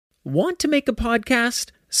Want to make a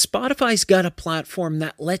podcast? Spotify's got a platform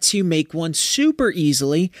that lets you make one super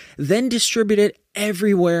easily, then distribute it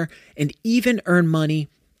everywhere and even earn money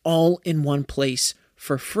all in one place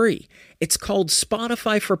for free. It's called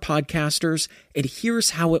Spotify for Podcasters, and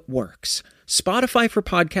here's how it works. Spotify for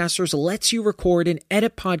Podcasters lets you record and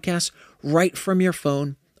edit podcasts right from your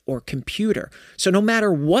phone or computer. So no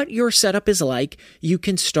matter what your setup is like, you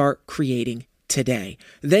can start creating today.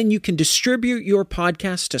 Then you can distribute your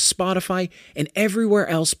podcast to Spotify and everywhere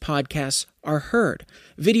else podcasts are heard.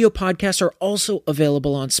 Video podcasts are also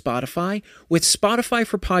available on Spotify. With Spotify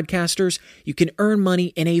for Podcasters, you can earn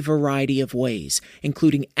money in a variety of ways,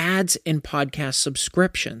 including ads and podcast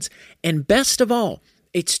subscriptions. And best of all,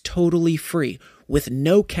 it's totally free with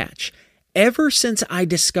no catch. Ever since I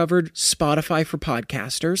discovered Spotify for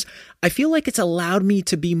Podcasters, I feel like it's allowed me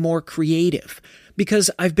to be more creative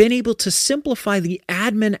because I've been able to simplify the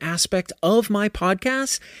admin aspect of my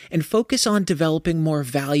podcast and focus on developing more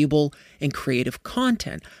valuable and creative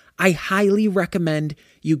content. I highly recommend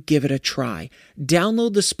you give it a try.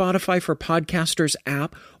 Download the Spotify for Podcasters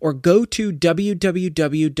app or go to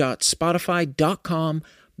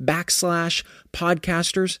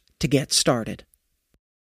www.spotify.com/podcasters to get started.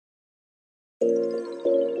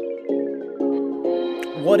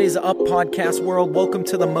 What is up, podcast world? Welcome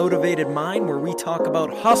to The Motivated Mind, where we talk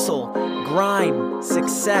about hustle, grind,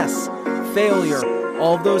 success, failure,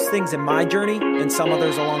 all of those things in my journey and some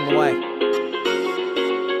others along the way.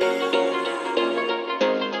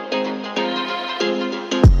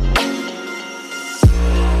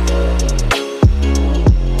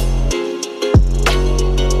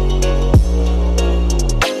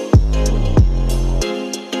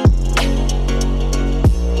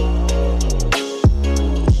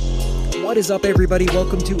 What is up, everybody?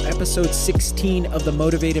 Welcome to episode 16 of The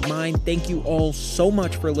Motivated Mind. Thank you all so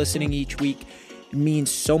much for listening each week. It means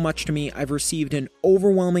so much to me. I've received an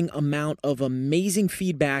overwhelming amount of amazing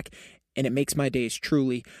feedback, and it makes my days,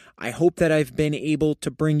 truly. I hope that I've been able to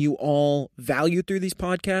bring you all value through these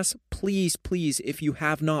podcasts. Please, if you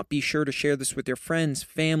have not, be sure to share this with your friends,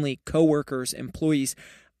 family, coworkers, employees.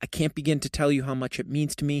 I can't begin to tell you how much it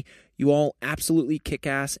means to me. You all absolutely kick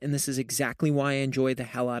ass, and this is exactly why I enjoy the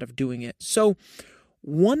hell out of doing it. So,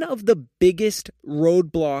 one of the biggest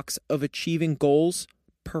roadblocks of achieving goals,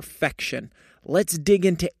 perfection. Let's dig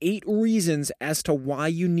into 8 reasons as to why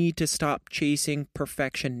you need to stop chasing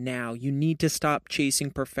perfection now. You need to stop chasing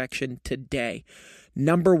perfection today.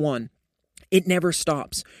 Number 1. It never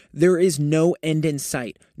stops. There is no end in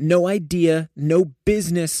sight. No idea, no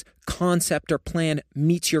business concept or plan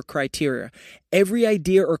meets your criteria. Every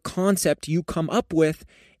idea or concept you come up with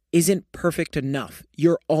isn't perfect enough.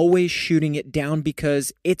 You're always shooting it down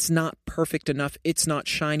because it's not perfect enough. It's not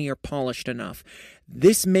shiny or polished enough.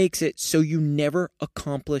 This makes it so you never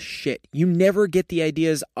accomplish shit. You never get the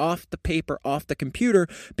ideas off the paper, off the computer,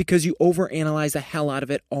 because you overanalyze the hell out of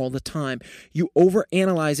it all the time. You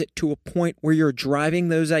overanalyze it to a point where you're driving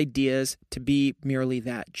those ideas to be merely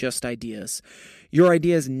that, just ideas. Your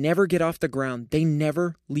ideas never get off the ground. They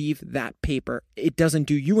never leave that paper. It doesn't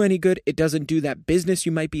do you any good. It doesn't do that business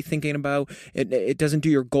you might be thinking about. It doesn't do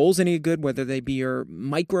your goals any good, whether they be your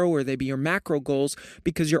micro or they be your macro goals,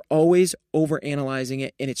 because you're always overanalyzing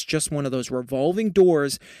it, and it's just one of those revolving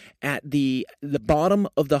doors at the bottom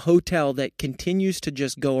of the hotel that continues to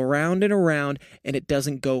just go around and around, and it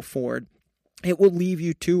doesn't go forward. It will leave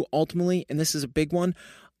you too, ultimately, and this is a big one,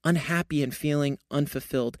 unhappy and feeling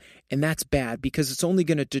unfulfilled. And that's bad because it's only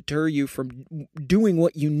going to deter you from doing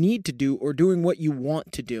what you need to do or doing what you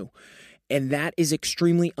want to do. And that is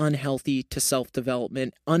extremely unhealthy to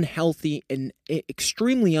self-development, unhealthy and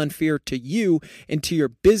extremely unfair to you and to your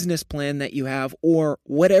business plan that you have or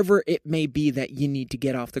whatever it may be that you need to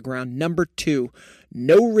get off the ground. Number 2,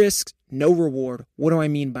 no risks, no reward. What do I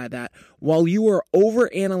mean by that? While you are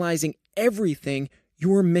overanalyzing everything,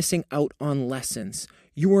 you are missing out on lessons.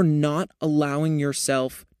 You are not allowing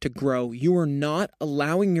yourself to grow. You are not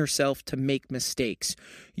allowing yourself to make mistakes.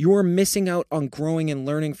 You are missing out on growing and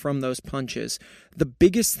learning from those punches. The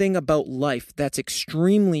biggest thing about life that's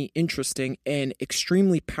extremely interesting and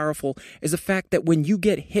extremely powerful is the fact that when you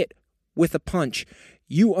get hit with a punch,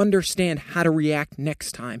 you understand how to react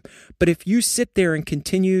next time. But if you sit there and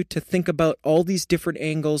continue to think about all these different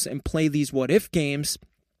angles and play these what-if games,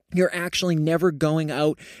 you're actually never going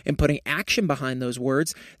out and putting action behind those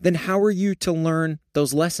words, then how are you to learn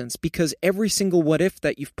those lessons? Because every single what if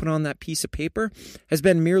that you've put on that piece of paper has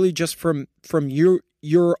been merely just from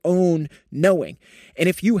your own knowing. And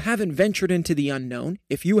if you haven't ventured into the unknown,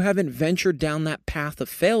 if you haven't ventured down that path of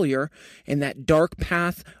failure and that dark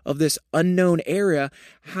path of this unknown area,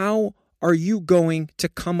 how are you going to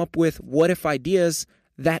come up with what if ideas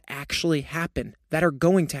that actually happen, that are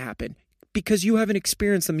going to happen? Because you haven't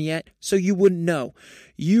experienced them yet, so you wouldn't know.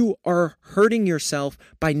 You are hurting yourself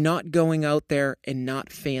by not going out there and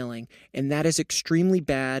not failing. And that is extremely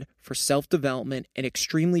bad for self-development and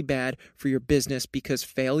extremely bad for your business, because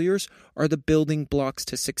failures are the building blocks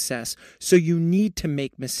to success. So you need to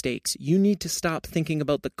make mistakes. You need to stop thinking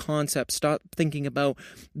about the concept, stop thinking about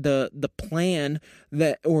the plan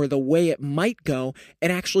that or the way it might go,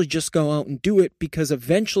 and actually just go out and do it, because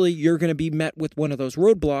eventually you're going to be met with one of those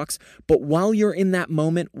roadblocks. But while you're in that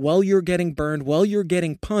moment, while you're getting burned, while you're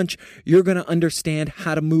getting punched, you're going to understand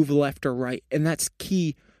how to move left or right. And that's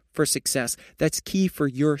key for success. That's key for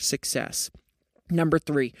your success. Number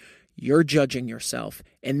 3, you're judging yourself.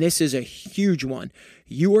 And this is a huge one.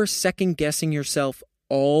 You are second guessing yourself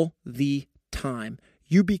all the time.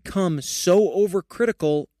 You become so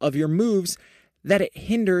overcritical of your moves that it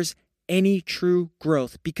hinders any true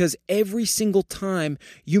growth, because every single time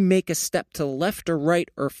you make a step to left or right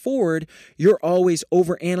or forward, you're always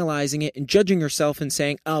overanalyzing it and judging yourself and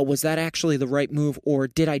saying, oh, was that actually the right move? Or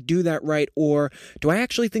did I do that right? Or do I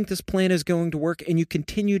actually think this plan is going to work? And you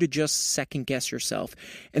continue to just second guess yourself.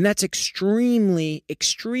 And that's extremely,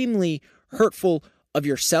 extremely hurtful of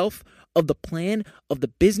yourself, of the plan, of the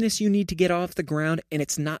business you need to get off the ground, and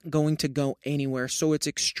it's not going to go anywhere. So it's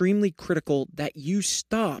extremely critical that you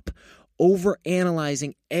stop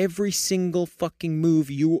overanalyzing every single fucking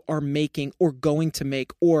move you are making or going to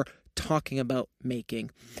make or talking about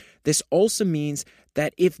making. This also means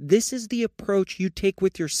that if this is the approach you take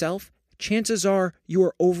with yourself, chances are you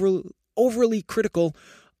are overly critical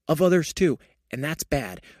of others too. And that's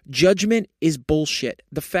bad. Judgment is bullshit.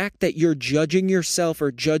 The fact that you're judging yourself or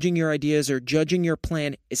judging your ideas or judging your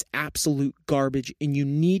plan is absolute garbage, and you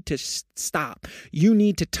need to stop. You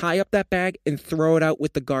need to tie up that bag and throw it out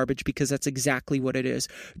with the garbage, because that's exactly what it is.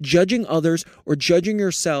 Judging others or judging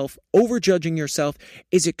yourself, over-judging yourself,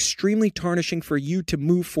 is extremely tarnishing for you to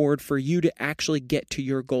move forward, for you to actually get to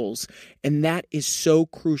your goals. And that is so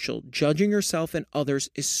crucial. Judging yourself and others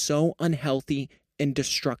is so unhealthy and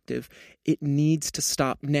destructive. It needs to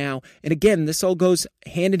stop now. And again, this all goes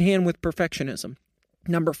hand in hand with perfectionism.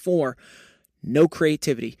 Number 4, no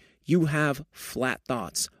creativity. You have flat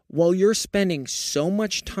thoughts. While you're spending so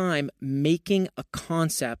much time making a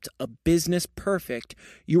concept, a business perfect,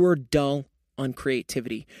 you are dull on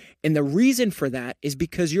creativity. And the reason for that is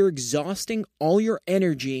because you're exhausting all your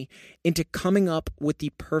energy into coming up with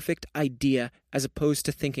the perfect idea as opposed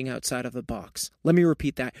to thinking outside of the box. Let me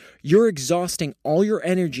repeat that. You're exhausting all your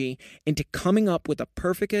energy into coming up with a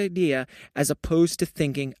perfect idea as opposed to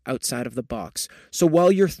thinking outside of the box. So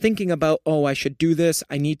while you're thinking about, oh, I should do this,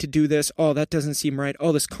 I need to do this, oh, that doesn't seem right,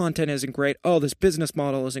 oh, this content isn't great, oh, this business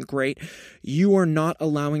model isn't great, you are not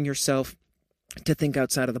allowing yourself to think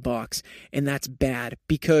outside of the box. And that's bad,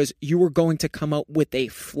 because you are going to come up with a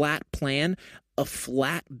flat plan, a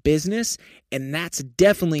flat business, and that's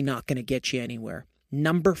definitely not going to get you anywhere.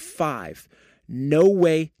 Number 5, no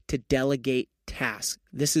way to delegate tasks.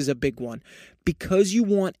 This is a big one. Because you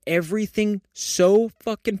want everything so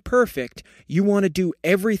fucking perfect, you want to do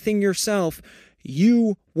everything yourself,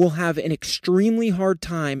 you will have an extremely hard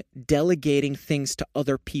time delegating things to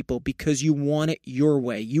other people, because you want it your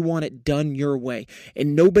way. You want it done your way.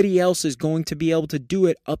 And nobody else is going to be able to do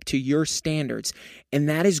it up to your standards. And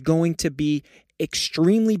that is going to be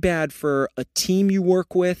extremely bad for a team you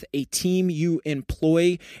work with, a team you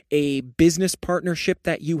employ, a business partnership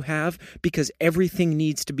that you have, because everything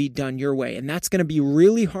needs to be done your way. And that's going to be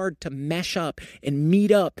really hard to mesh up and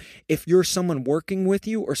meet up if you're someone working with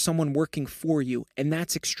you or someone working for you. And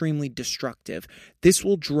that's extremely destructive. This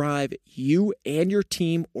will drive you and your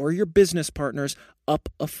team or your business partners up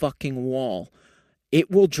a fucking wall. It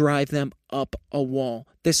will drive them up a wall.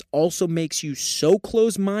 This also makes you so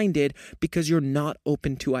close-minded because you're not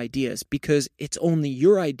open to ideas, because it's only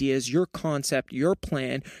your ideas, your concept, your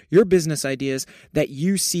plan, your business ideas that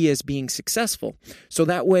you see as being successful. So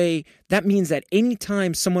that way, that means that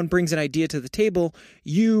anytime someone brings an idea to the table,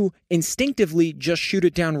 you instinctively just shoot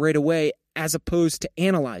it down right away, as opposed to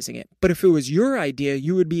analyzing it. But if it was your idea,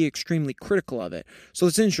 you would be extremely critical of it. So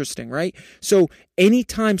it's interesting, right? So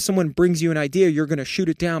anytime someone brings you an idea, you're going to shoot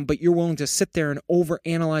it down, but you're willing to sit there and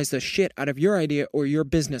overanalyze the shit out of your idea or your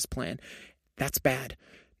business plan. That's bad.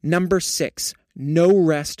 Number 6, no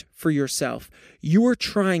rest for yourself. You are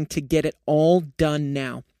trying to get it all done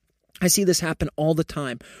now. I see this happen all the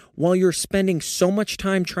time. While you're spending so much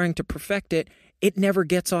time trying to perfect it, it never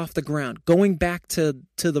gets off the ground. Going back to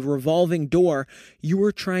the revolving door, you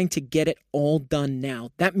are trying to get it all done now.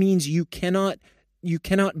 That means you cannot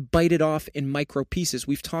cannot bite it off in micro pieces.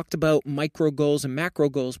 We've talked about micro goals and macro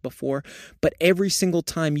goals before, but every single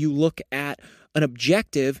time you look at an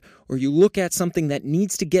objective or you look at something that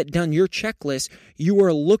needs to get done, your checklist, you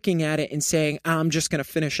are looking at it and saying, I'm just going to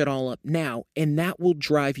finish it all up now. And that will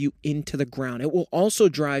drive you into the ground. It will also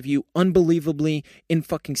drive you unbelievably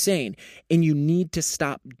insane. And you need to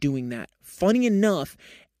stop doing that. Funny enough,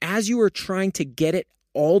 as you are trying to get it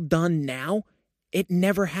all done now, it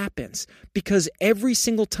never happens, because every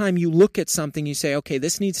single time you look at something, you say, okay,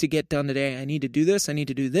 this needs to get done today. I need to do this. I need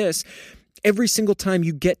to do this. Every single time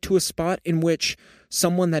you get to a spot in which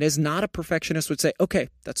someone that is not a perfectionist would say, okay,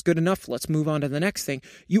 that's good enough. Let's move on to the next thing.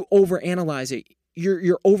 You overanalyze it.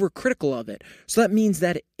 You're overcritical of it. So that means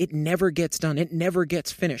that it never gets done. It never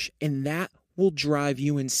gets finished. And that will drive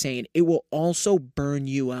you insane. It will also burn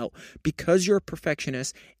you out. Because you're a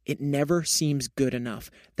perfectionist, it never seems good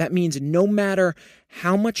enough. That means no matter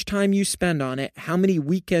how much time you spend on it, how many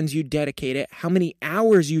weekends you dedicate it, how many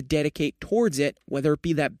hours you dedicate towards it, whether it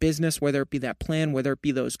be that business, whether it be that plan, whether it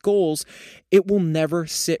be those goals, it will never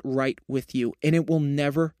sit right with you and it will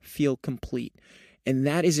never feel complete. And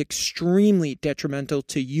that is extremely detrimental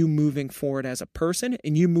to you moving forward as a person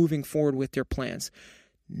and you moving forward with your plans.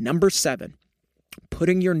 Number 7,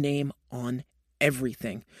 putting your name on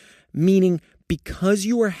everything. Meaning, because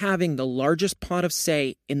you are having the largest pot of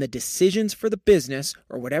say in the decisions for the business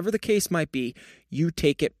or whatever the case might be, you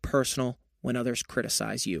take it personal when others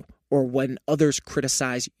criticize you or when others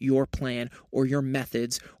criticize your plan or your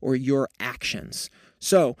methods or your actions.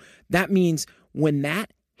 So that means when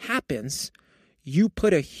that happens, you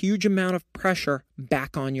put a huge amount of pressure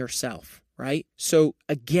back on yourself. Right? So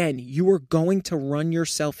again, you are going to run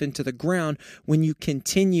yourself into the ground when you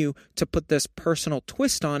continue to put this personal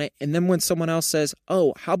twist on it. And then when someone else says,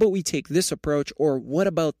 oh, how about we take this approach? Or what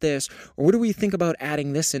about this? Or what do we think about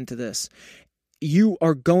adding this into this? You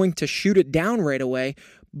are going to shoot it down right away.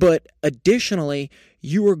 But additionally,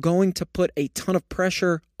 you are going to put a ton of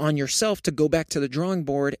pressure on yourself to go back to the drawing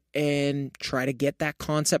board and try to get that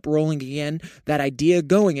concept rolling again, that idea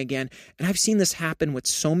going again. And I've seen this happen with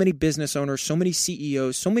so many business owners, so many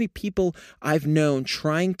CEOs, so many people I've known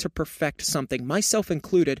trying to perfect something, myself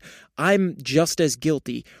included. I'm just as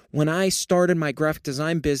guilty. When I started my graphic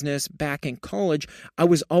design business back in college, I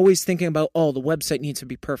was always thinking about, oh, the website needs to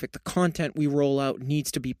be perfect. The content we roll out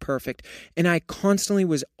needs to be perfect. And I constantly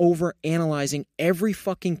was over-analyzing every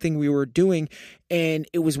fucking thing we were doing. And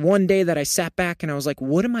it was one day that I sat back and I was like,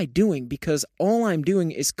 what am I doing? Because all I'm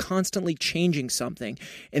doing is constantly changing something.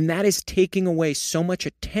 And that is taking away so much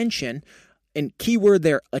attention, and keyword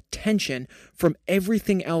there, attention, from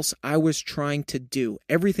everything else I was trying to do.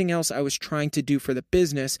 Everything else I was trying to do for the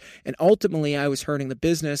business. And ultimately, I was hurting the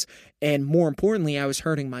business. And more importantly, I was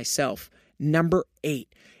hurting myself. Number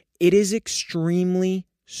 8, it is extremely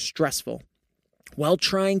stressful. While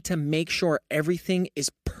trying to make sure everything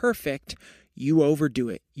is perfect, you overdo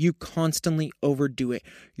it. You constantly overdo it.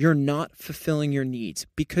 You're not fulfilling your needs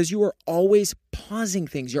because you are always pausing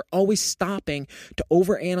things. You're always stopping to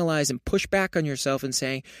overanalyze and push back on yourself and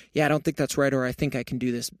saying, yeah, I don't think that's right, or I think I can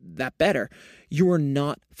do that better. You are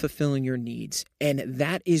not fulfilling your needs. And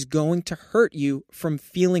that is going to hurt you from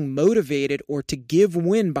feeling motivated or to give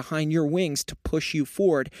wind behind your wings to push you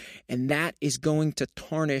forward. And that is going to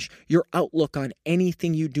tarnish your outlook on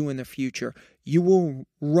anything you do in the future. You will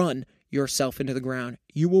run yourself into the ground.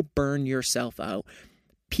 You will burn yourself out.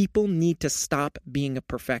 People need to stop being a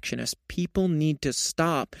perfectionist. People need to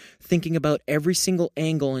stop thinking about every single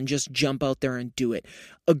angle and just jump out there and do it.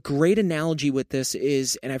 A great analogy with this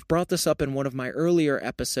is, and I've brought this up in one of my earlier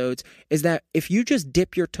episodes, is that if you just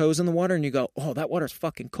dip your toes in the water and you go, oh, that water's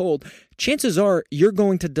fucking cold, chances are you're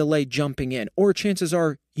going to delay jumping in, or chances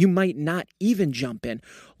are you might not even jump in.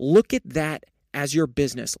 Look at that as your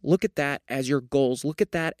business. Look at that as your goals. Look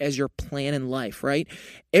at that as your plan in life, right?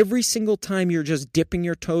 Every single time you're just dipping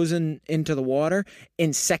your toes into the water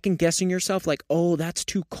and second guessing yourself like, oh, that's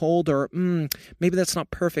too cold, or maybe that's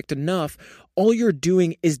not perfect enough, all you're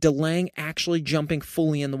doing is delaying actually jumping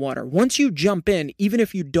fully in the water. Once you jump in, even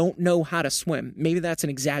if you don't know how to swim, maybe that's an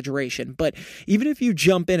exaggeration, but even if you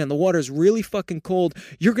jump in and the water's really fucking cold,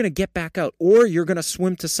 you're going to get back out, or you're going to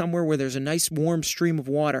swim to somewhere where there's a nice warm stream of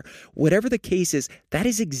water. Whatever the case is, that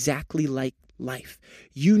is exactly like life.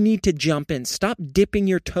 You need to jump in. Stop dipping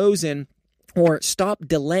your toes in, or stop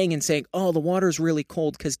delaying and saying, oh, the water is really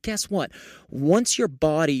cold. Because guess what? Once your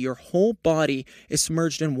whole body is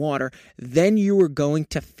submerged in water, then you are going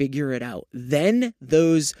to figure it out. Then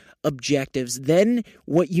those objectives, then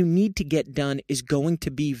what you need to get done is going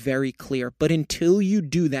to be very clear. But until you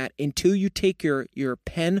do that, until you take your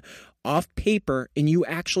pen off paper and you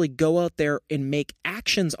actually go out there and make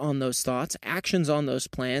actions on those thoughts, actions on those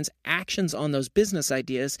plans, actions on those business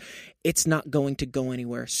ideas, it's not going to go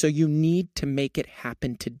anywhere. So you need to make it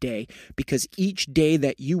happen today, because each day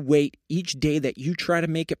that you wait, each day that you try to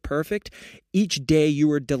make it perfect, each day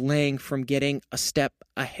you are delaying from getting a step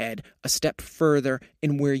ahead, a step further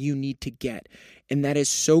in where you need to get. And that is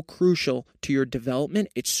so crucial to your development.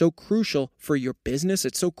 It's so crucial for your business.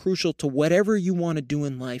 It's so crucial to whatever you want to do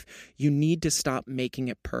in life. You need to stop making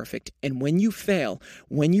it perfect. And when you fail,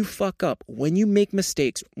 when you fuck up, when you make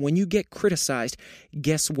mistakes, when you get criticized,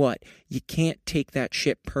 guess what? You can't take that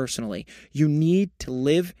shit personally. You need to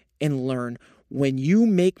live and learn. When you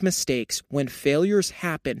make mistakes, when failures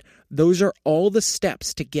happen, those are all the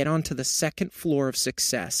steps to get onto the second floor of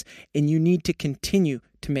success. And you need to continue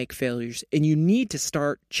to make failures. And you need to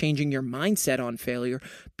start changing your mindset on failure,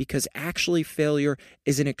 because actually failure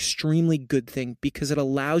is an extremely good thing, because it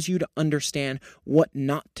allows you to understand what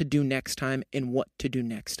not to do next time and what to do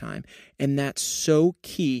next time. And that's so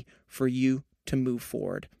key for you to move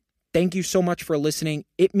forward. Thank you so much for listening.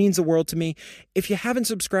 It means the world to me. If you haven't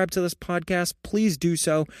subscribed to this podcast, please do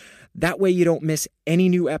so. That way you don't miss any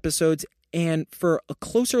new episodes. And for a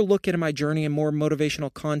closer look into my journey and more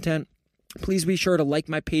motivational content, please be sure to like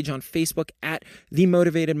my page on Facebook at The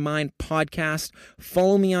Motivated Mind Podcast.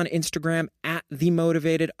 Follow me on Instagram at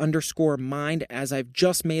TheMotivated_Mind, as I've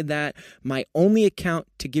just made that my only account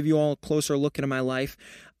to give you all a closer look into my life.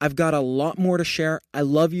 I've got a lot more to share. I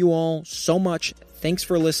love you all so much. Thanks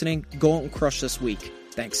for listening. Go out and crush this week.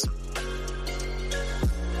 Thanks.